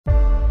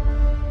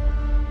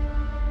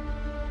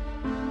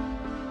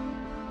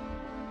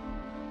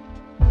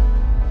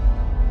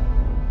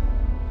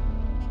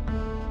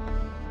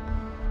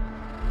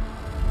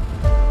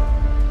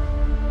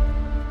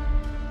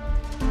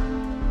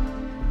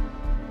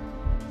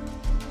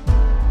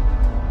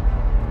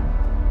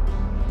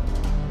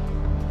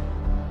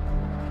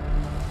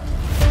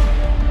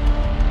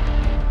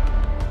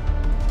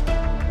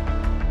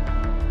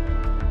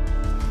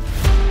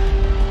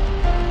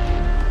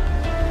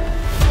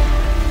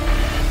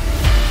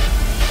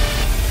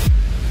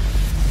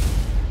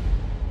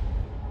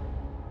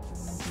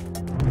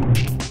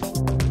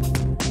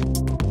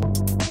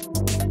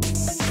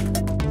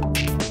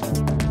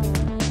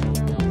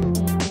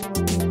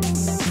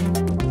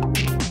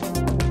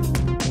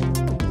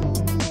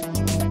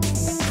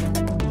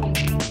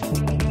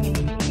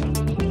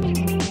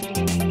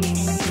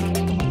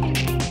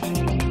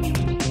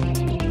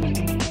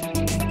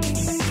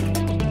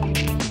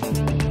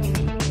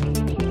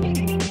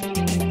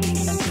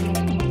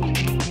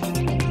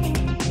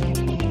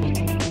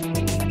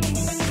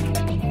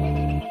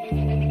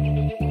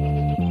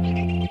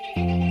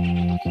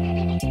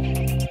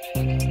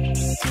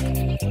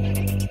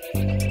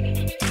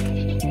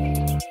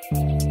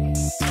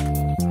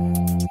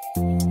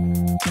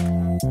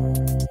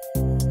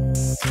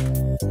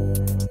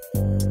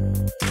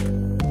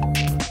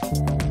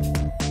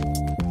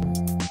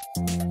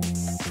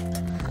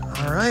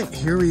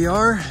Here we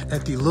are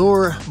at the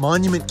Lower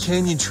Monument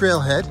Canyon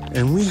Trailhead,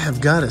 and we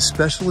have got a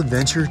special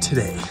adventure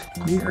today.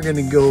 We are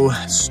gonna go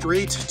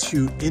straight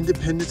to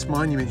Independence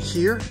Monument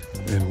here,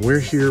 and we're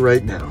here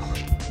right now.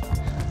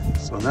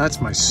 So that's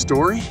my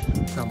story.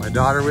 Got my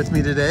daughter with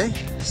me today,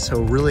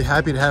 so really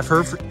happy to have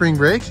her for spring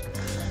break,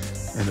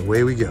 and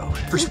away we go.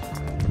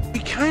 We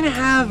kind of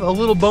have a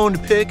little bone to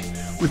pick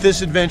with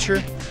this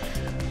adventure.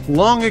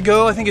 Long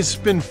ago, I think it's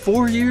been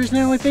 4 years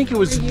now, I think it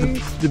was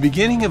the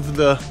beginning of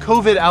the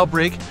COVID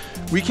outbreak.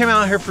 We came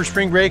out here for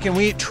spring break and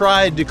we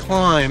tried to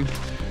climb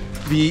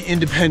the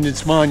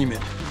Independence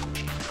Monument,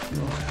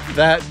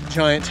 that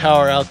giant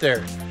tower out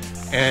there.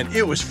 And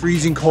it was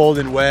freezing cold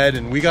and wet,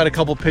 and we got a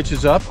couple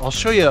pitches up. I'll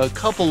show you a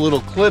couple little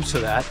clips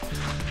of that.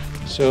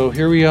 So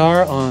here we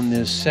are on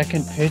this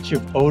second pitch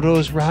of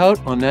Otto's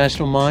route on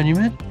National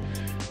Monument.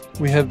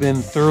 We have been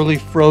thoroughly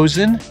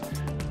frozen.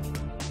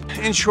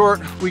 In short,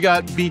 we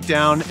got beat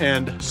down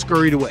and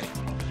scurried away.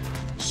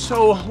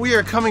 So we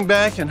are coming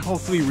back and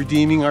hopefully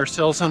redeeming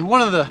ourselves on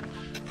one of the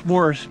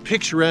more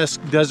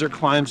picturesque desert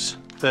climbs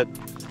that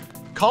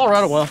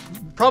Colorado, well,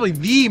 probably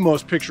the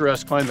most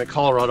picturesque climb that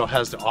Colorado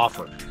has to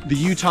offer. The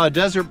Utah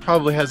desert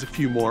probably has a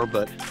few more,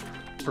 but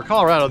for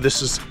Colorado,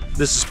 this is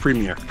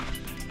premier.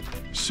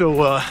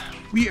 So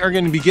we are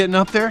going to be getting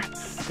up there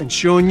and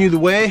showing you the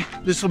way.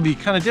 This will be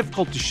kind of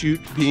difficult to shoot,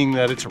 being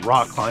that it's a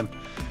rock climb.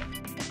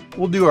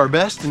 We'll do our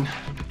best and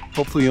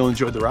hopefully you'll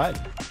enjoy the ride.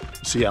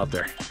 See you out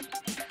there.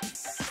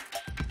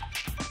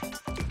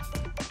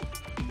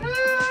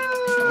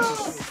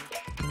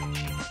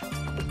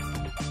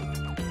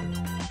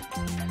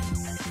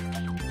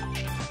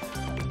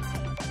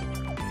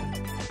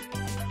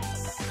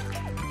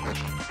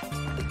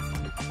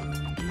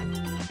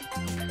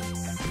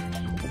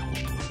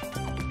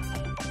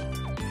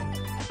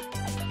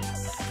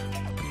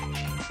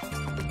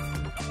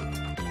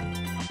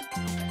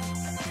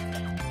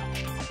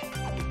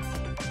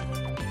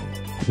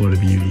 What a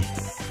beauty.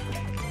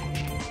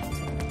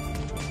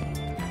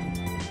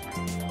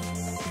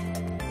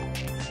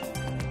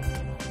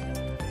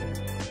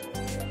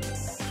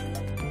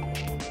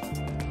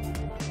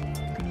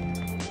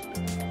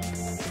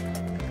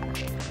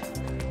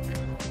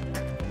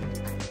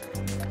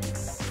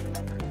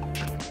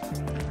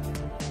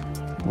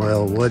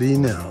 Well, what do you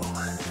know?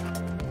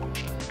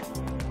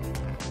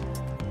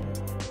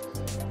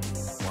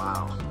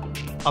 Wow.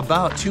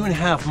 About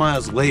 2.5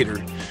 miles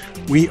later,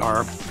 we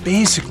are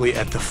basically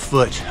at the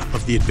foot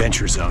of the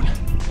adventure zone.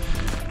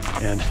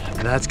 And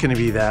that's gonna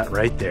be that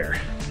right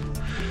there.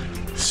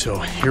 So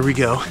here we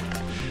go.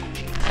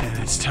 And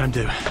it's time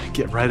to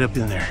get right up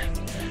in there.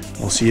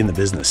 We'll see you in the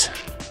business.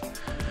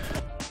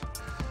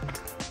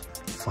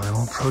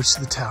 Final approach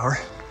to the tower.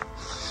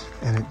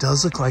 And it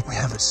does look like we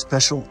have a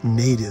special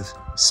native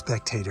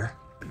spectator.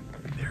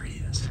 There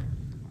he is.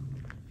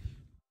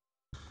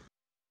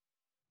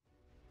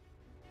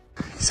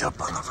 He's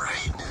up on the right.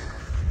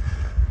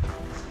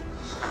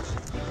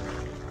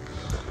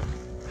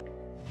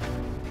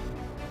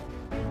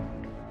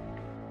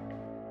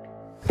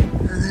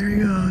 And there he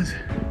goes.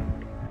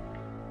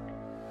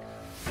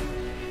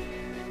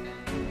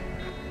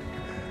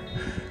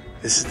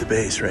 This is the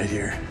base right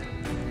here.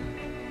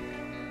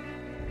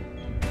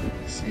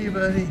 See you,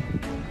 buddy.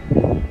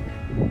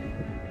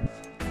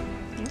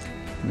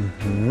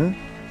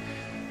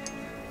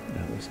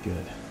 That looks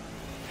good.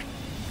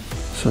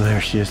 So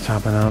there she is,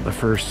 topping out the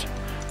first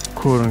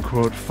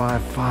quote-unquote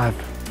 5-5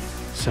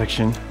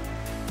 section.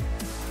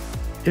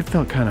 It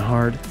felt kind of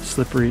hard,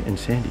 slippery, and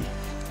sandy.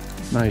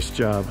 Nice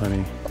job,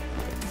 honey.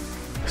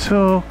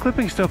 So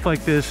clipping stuff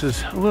like this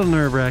is a little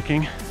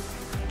nerve-wracking.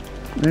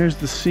 There's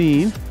the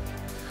scene,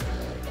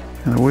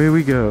 and away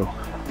we go.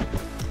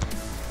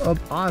 Up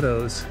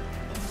Otto's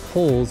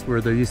holes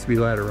where there used to be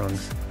ladder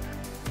rungs.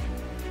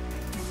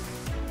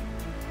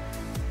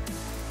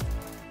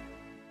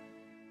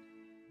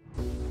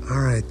 All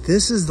right,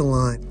 this is the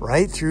line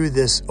right through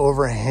this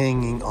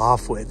overhanging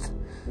off-width.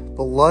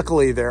 But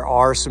luckily there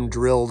are some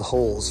drilled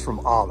holes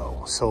from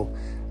Otto. So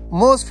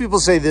most people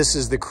say this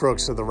is the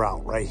crux of the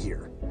route right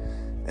here.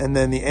 And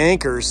then the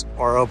anchors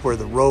are up where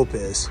the rope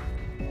is.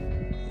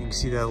 You can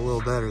see that a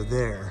little better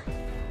there.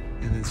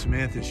 And then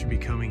Samantha should be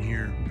coming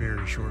here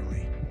very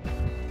shortly.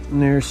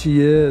 And there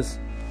she is,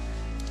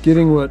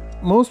 getting what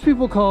most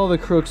people call the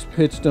crux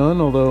pitch done,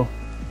 although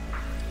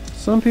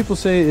some people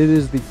say it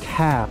is the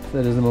cap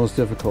that is the most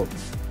difficult.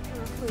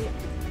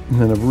 And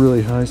then a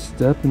really high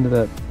step into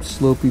that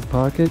slopey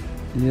pocket.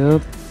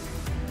 Yep.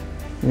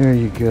 There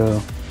you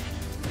go.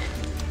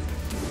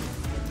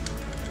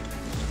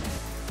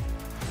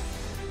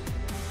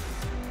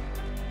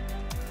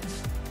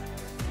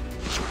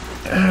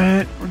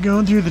 Alright, we're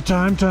going through the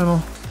time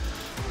tunnel.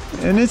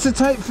 And it's a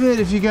tight fit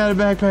if you got a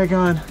backpack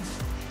on.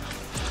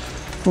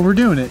 But we're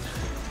doing it.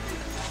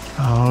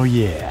 Oh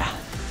yeah.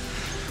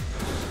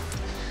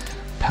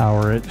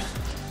 Power it.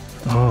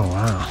 Oh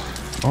wow.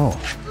 Oh.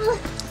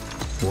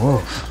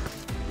 Whoa.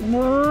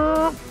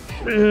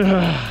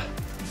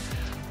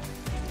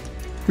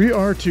 We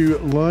are to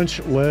Lunch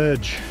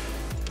Ledge.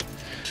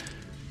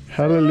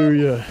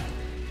 Hallelujah.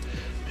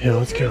 Yeah,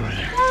 let's go.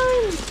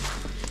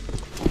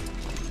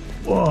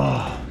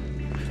 Whoa.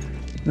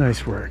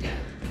 Nice work.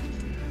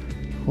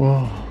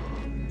 Whoa.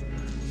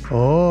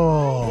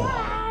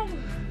 Oh.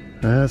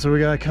 That's what we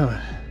got coming.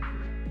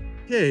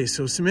 Okay,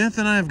 so Samantha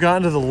and I have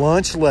gotten to the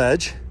lunch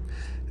ledge,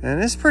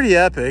 and it's pretty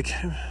epic.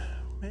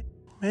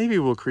 Maybe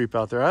we'll creep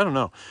out there, I don't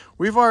know.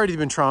 We've already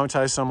been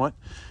traumatized somewhat.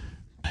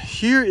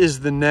 Here is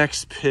the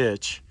next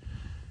pitch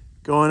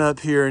going up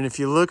here, and if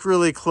you look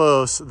really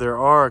close, there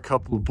are a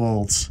couple of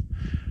bolts.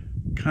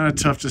 Kind of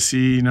tough to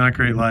see, not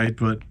great light,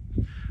 but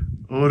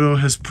Otto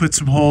has put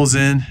some holes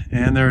in,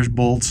 and there's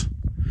bolts.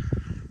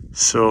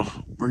 So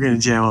we're gonna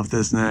jam up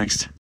this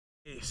next.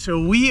 Okay,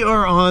 so we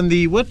are on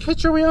the, what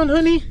pitch are we on,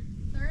 honey?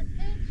 Third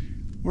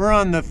pitch? We're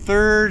on the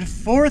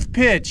fourth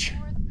pitch.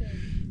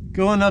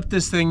 Going up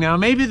this thing now,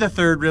 maybe the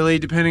third really,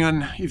 depending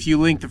on if you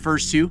link the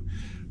first two.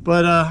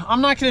 But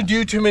I'm not gonna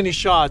do too many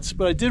shots,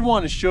 but I did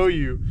want to show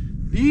you.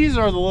 These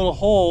are the little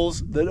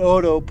holes that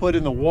Otto put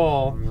in the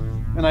wall.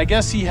 And I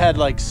guess he had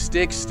like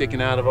sticks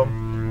sticking out of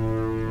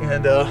them.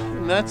 And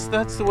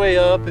that's the way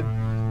up.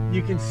 And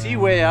you can see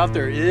way out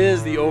there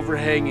is the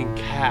overhanging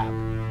cap.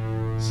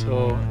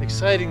 So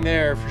exciting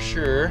there for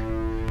sure.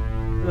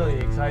 Really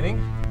exciting.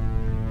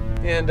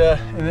 And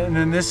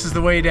then this is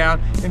the way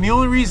down. And the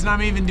only reason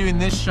I'm even doing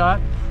this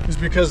shot is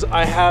because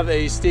I have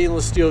a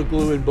stainless steel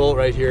glue and bolt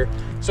right here.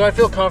 So I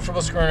feel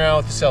comfortable screwing around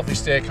with the selfie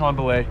stick on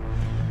belay.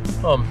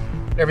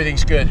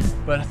 Everything's good.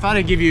 But I thought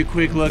I'd give you a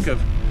quick look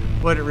of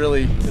what it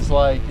really is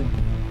like. And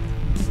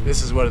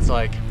this is what it's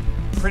like.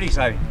 Pretty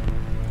exciting.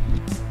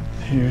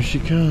 Here she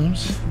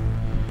comes.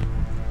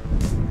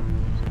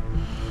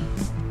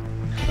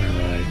 All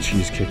right,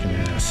 she's kicking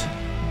ass.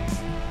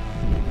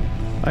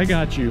 I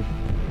got you.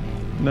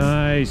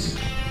 Nice.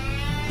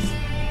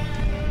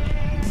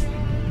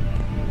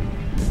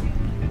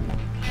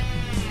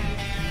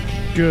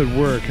 Good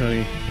work,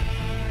 honey.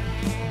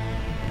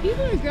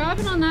 People are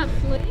grabbing on that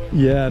flake?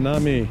 Yeah,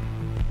 not me.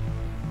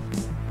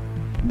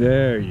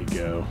 There you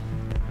go.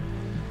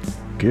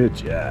 Good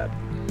job.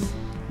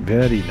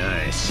 Very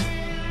nice.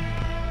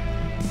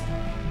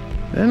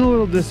 And a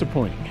little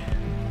disappointing.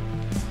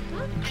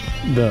 Huh?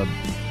 The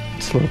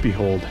slopey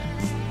hold.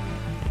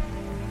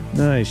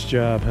 Nice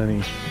job,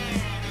 honey.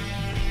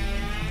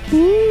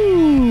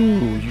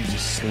 Ooh, you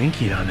just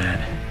slinkied on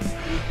that.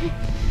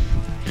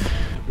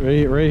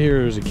 Right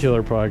here is a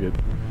killer pocket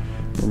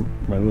where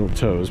my little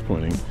toe is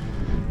pointing.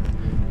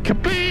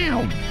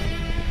 Kabam!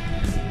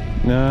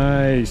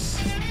 Nice.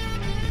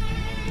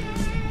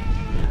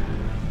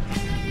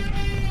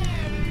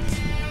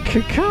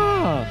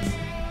 Caca!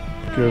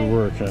 Good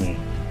work, honey.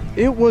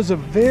 It was a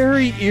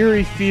very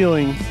eerie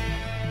feeling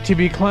to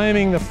be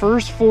climbing the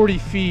first 40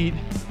 feet,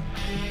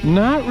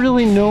 not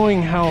really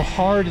knowing how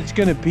hard it's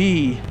gonna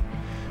be,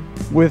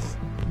 with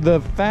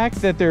the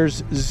fact that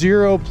there's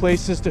 0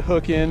 places to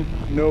hook in,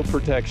 no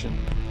protection.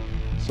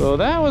 So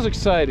that was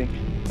exciting.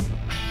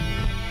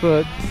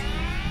 But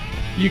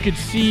you could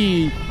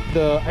see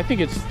I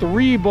think it's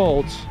 3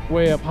 bolts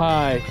way up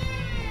high,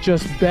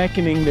 just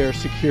beckoning their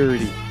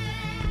security.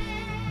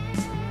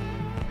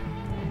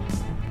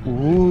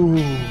 Ooh,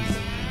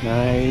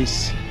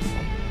 nice.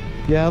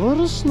 Yeah, a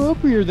little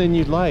slopier than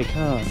you'd like,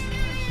 huh?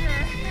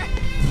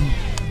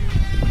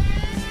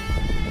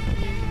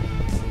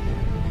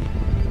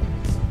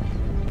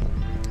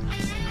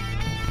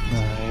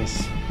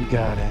 Nice, you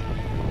got it.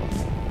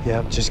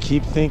 Yep, just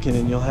keep thinking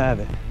and you'll have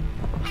it.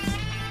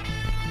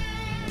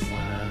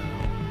 Wow.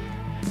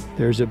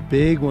 There's a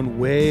big one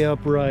way up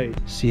right.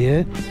 See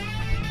it?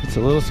 It's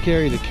a little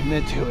scary to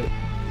commit to it.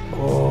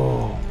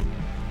 Oh,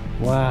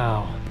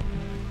 wow.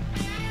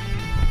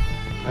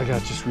 I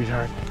got you,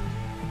 sweetheart.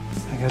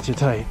 I got you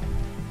tight.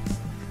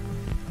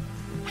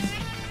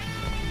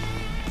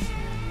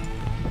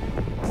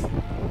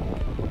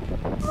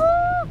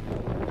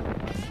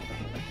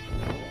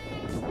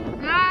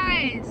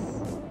 Nice.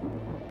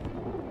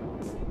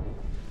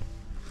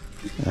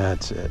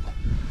 That's it.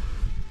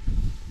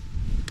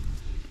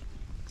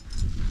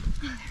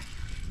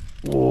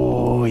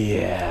 Oh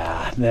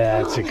yeah,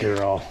 that's a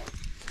girl.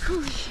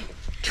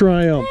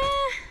 Triumph.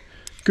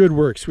 Good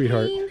work,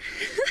 sweetheart.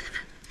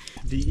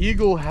 The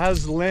eagle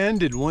has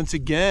landed once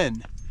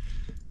again.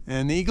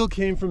 And the eagle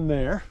came from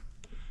there.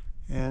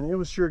 And it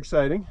was sure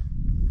exciting.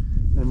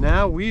 And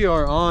now we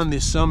are on the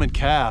summit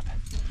cap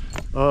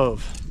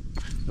of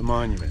the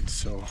monument.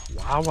 So,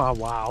 wow, wow,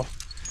 wow.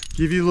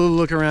 Give you a little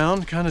look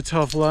around, kind of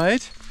tough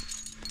light.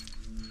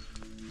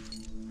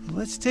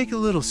 Let's take a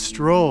little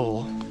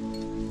stroll.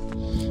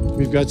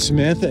 We've got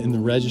Samantha in the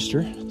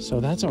register,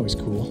 so that's always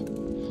cool.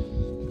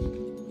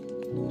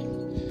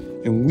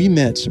 And we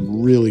met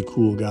some really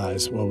cool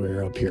guys while we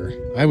were up here.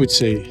 I would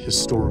say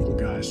historical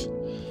guys.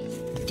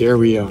 There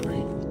we are,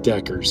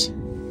 Deckers.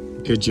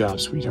 Good job,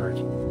 sweetheart.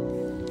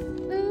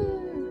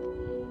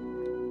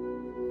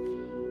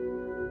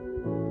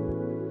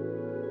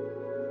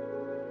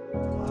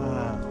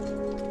 Wow.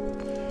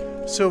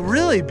 So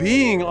really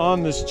being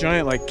on this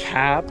giant like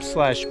cap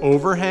slash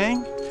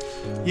overhang,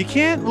 you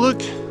can't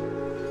look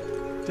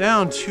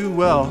down too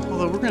well,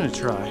 although we're gonna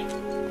try.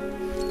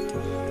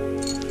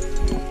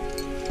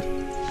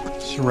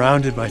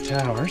 surrounded by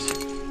towers.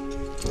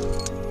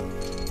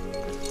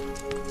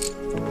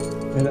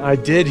 And I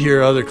did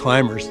hear other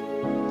climbers.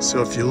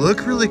 So if you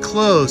look really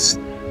close,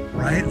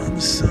 right on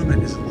the summit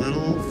is a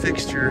little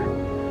fixture,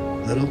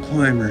 little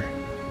climber.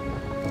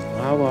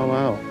 Wow, wow,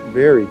 wow.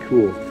 Very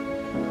cool.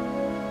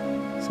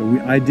 So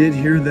I did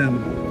hear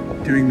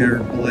them doing their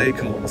belay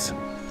calls.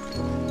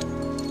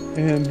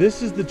 And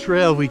this is the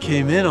trail we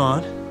came in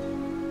on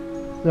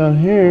down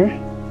here.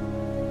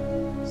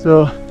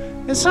 So,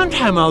 and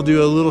sometime I'll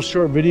do a little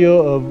short video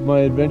of my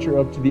adventure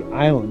up to the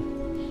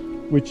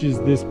island, which is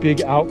this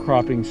big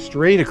outcropping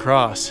straight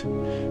across.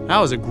 That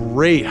was a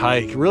great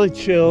hike, really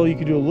chill. You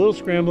could do a little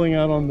scrambling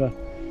out on the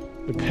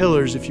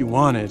pillars if you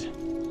wanted.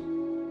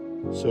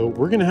 So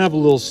we're gonna have a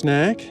little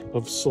snack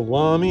of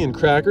salami and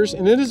crackers,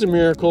 and it is a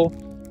miracle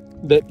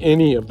that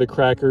any of the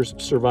crackers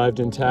survived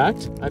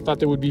intact. I thought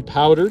they would be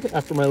powdered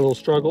after my little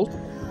struggle.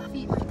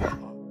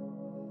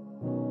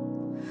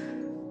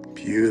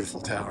 Beautiful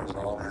towers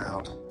all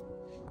around.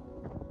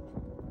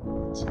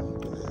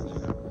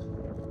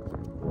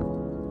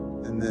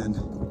 And then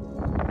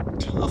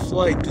tough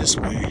light this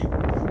way.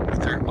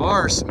 But there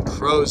are some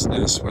crow's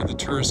nests where the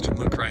tourists can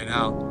look right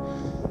out.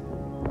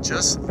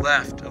 Just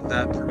left of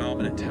that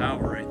predominant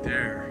tower right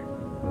there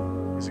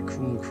is a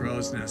cool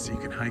crow's nest that you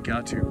can hike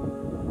out to.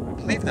 I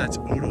believe that's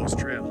Otto's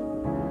trail.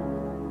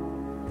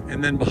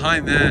 And then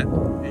behind that,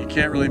 you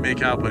can't really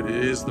make out, but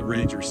it is the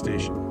ranger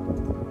station.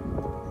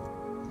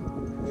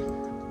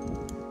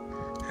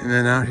 And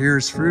then out here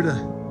is Fruta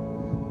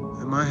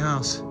at my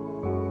house.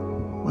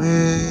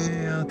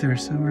 Way out there,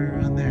 somewhere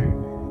around there.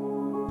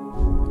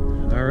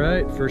 All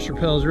right, first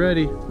rappel's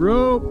ready.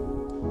 Rope!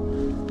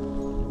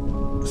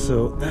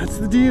 So that's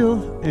the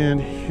deal, and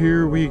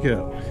here we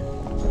go.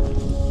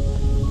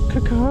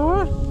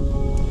 Caca!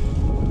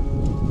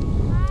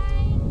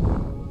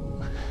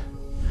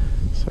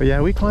 So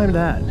yeah, we climbed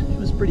that. It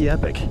was pretty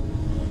epic.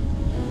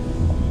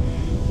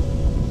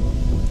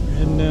 We're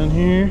heading down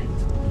here.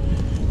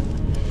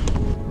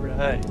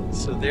 Right,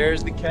 so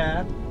there's the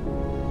cat.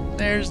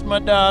 There's my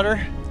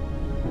daughter.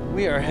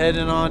 We are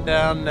heading on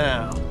down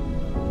now.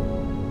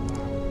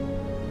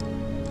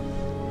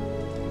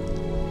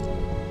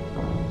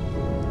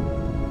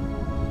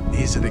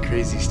 These are the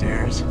crazy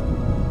stairs.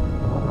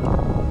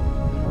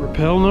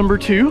 Rappel number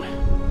 2.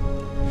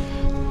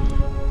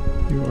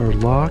 You are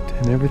locked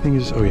and everything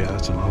is, oh yeah,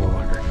 that's an auto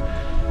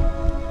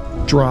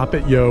locker. Drop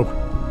it, yo.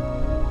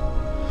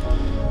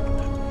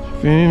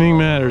 If anything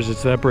matters,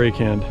 it's that brake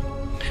hand.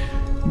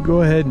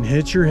 Go ahead and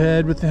hit your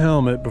head with the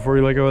helmet before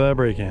you let go of that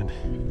brake hand.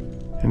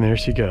 And there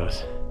she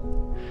goes.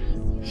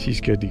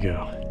 She's good to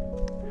go.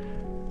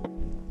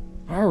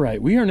 All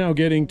right, we are now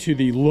getting to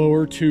the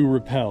lower 2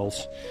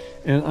 rappels.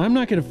 And I'm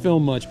not gonna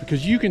film much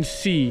because you can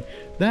see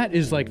that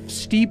is like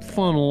steep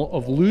funnel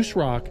of loose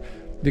rock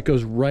that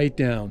goes right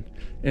down.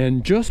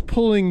 And just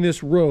pulling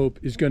this rope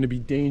is gonna be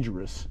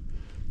dangerous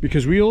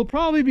because we will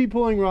probably be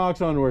pulling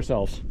rocks onto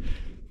ourselves.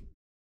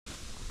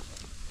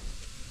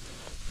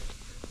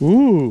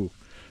 Ooh,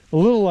 a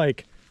little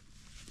like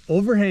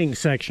overhang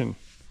section.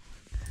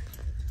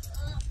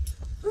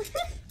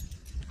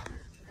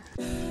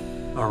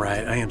 All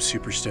right, I am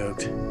super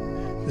stoked.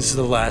 This is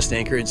the last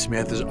anchor and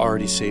Samantha's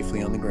already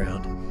safely on the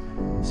ground.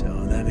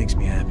 So that makes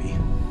me happy.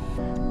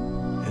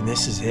 And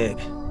this is it.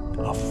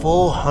 A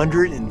full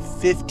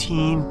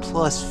 115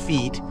 plus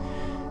feet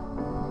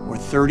or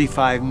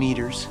 35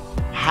 meters,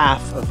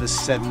 half of a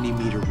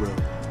 70-meter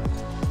rope.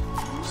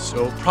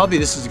 So probably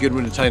this is a good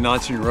one to tie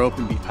knots in your rope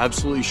and be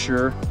absolutely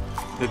sure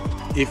that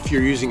if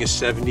you're using a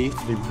 70,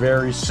 the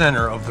very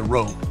center of the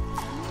rope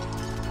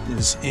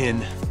is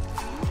in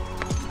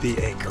the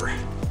anchor.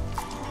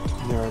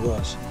 And there I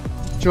was,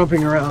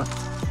 jumping around.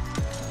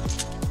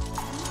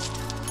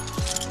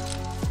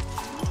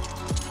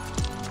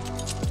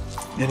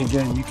 And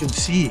again, you can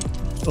see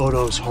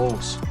Otto's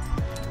holes,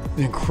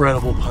 the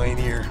incredible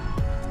pioneer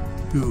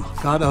who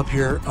got up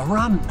here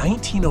around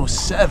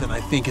 1907,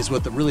 I think is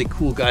what the really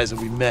cool guys that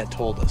we met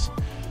told us.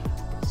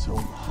 So,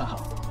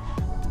 wow,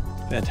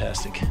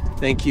 fantastic.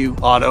 Thank you,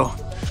 Otto.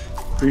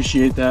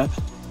 Appreciate that.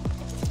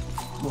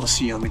 We'll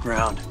see you on the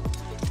ground.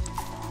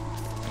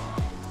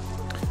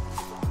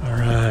 All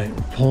right,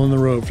 we're pulling the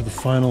rope for the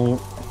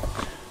final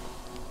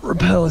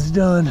rappel is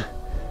done.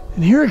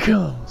 And here it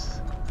comes.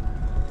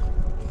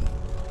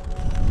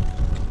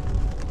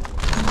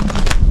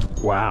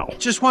 Wow.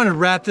 Just wanted to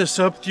wrap this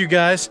up with you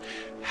guys.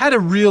 Had a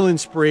real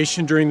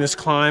inspiration during this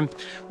climb.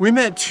 We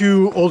met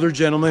 2 older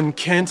gentlemen,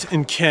 Kent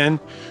and Ken,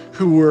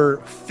 who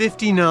were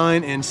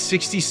 59 and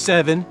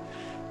 67,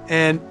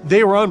 and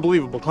they were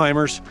unbelievable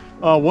climbers.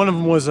 One of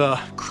them was a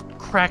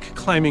crack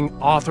climbing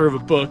author of a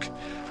book,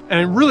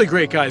 and really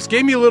great guys.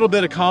 Gave me a little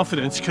bit of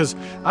confidence because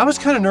I was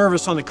kind of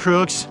nervous on the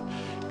crooks,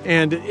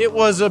 and it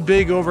was a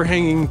big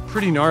overhanging,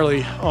 pretty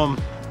gnarly.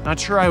 Not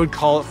sure I would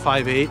call it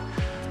 5'8".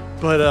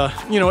 But,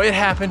 you know, it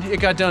happened.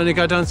 It got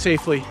done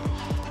safely.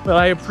 But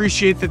I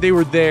appreciate that they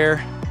were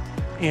there,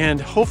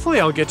 and hopefully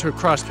I'll get to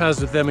cross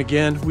paths with them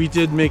again. We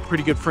did make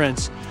pretty good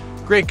friends.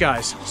 Great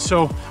guys.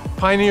 So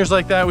pioneers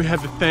like that we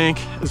have to thank,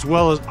 as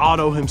well as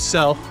Otto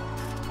himself.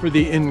 for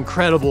the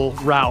incredible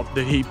route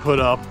that he put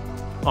up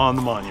on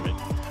the monument.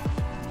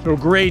 So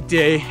great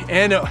day,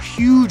 and a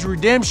huge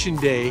redemption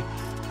day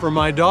for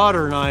my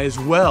daughter and I as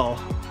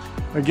well.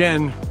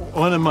 Again,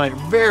 one of my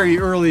very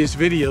earliest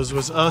videos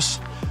was us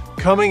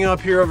coming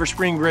up here over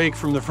spring break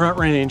from the Front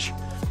Range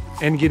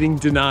and getting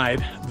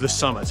denied the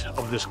summit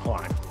of this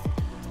climb.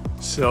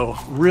 So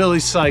really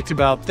psyched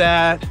about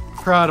that,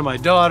 proud of my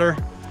daughter.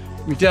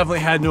 We definitely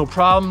had no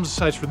problems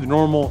aside for the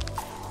normal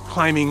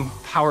climbing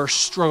power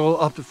struggle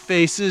up the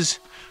faces,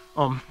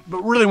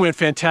 but really went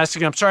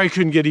fantastic. I'm sorry I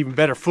couldn't get even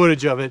better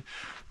footage of it,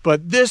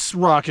 but this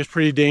rock is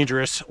pretty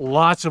dangerous.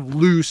 Lots of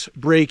loose,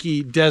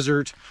 breaky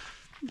desert,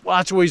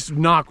 lots of ways to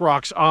knock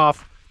rocks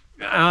off.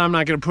 I'm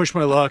not gonna push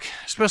my luck,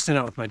 especially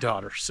not with my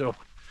daughter. So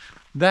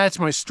that's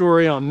my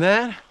story on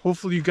that.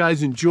 Hopefully you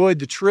guys enjoyed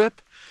the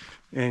trip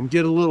and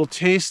get a little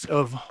taste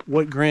of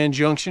what Grand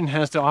Junction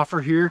has to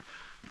offer here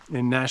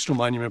in National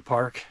Monument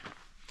Park.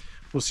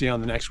 We'll see you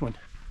on the next one.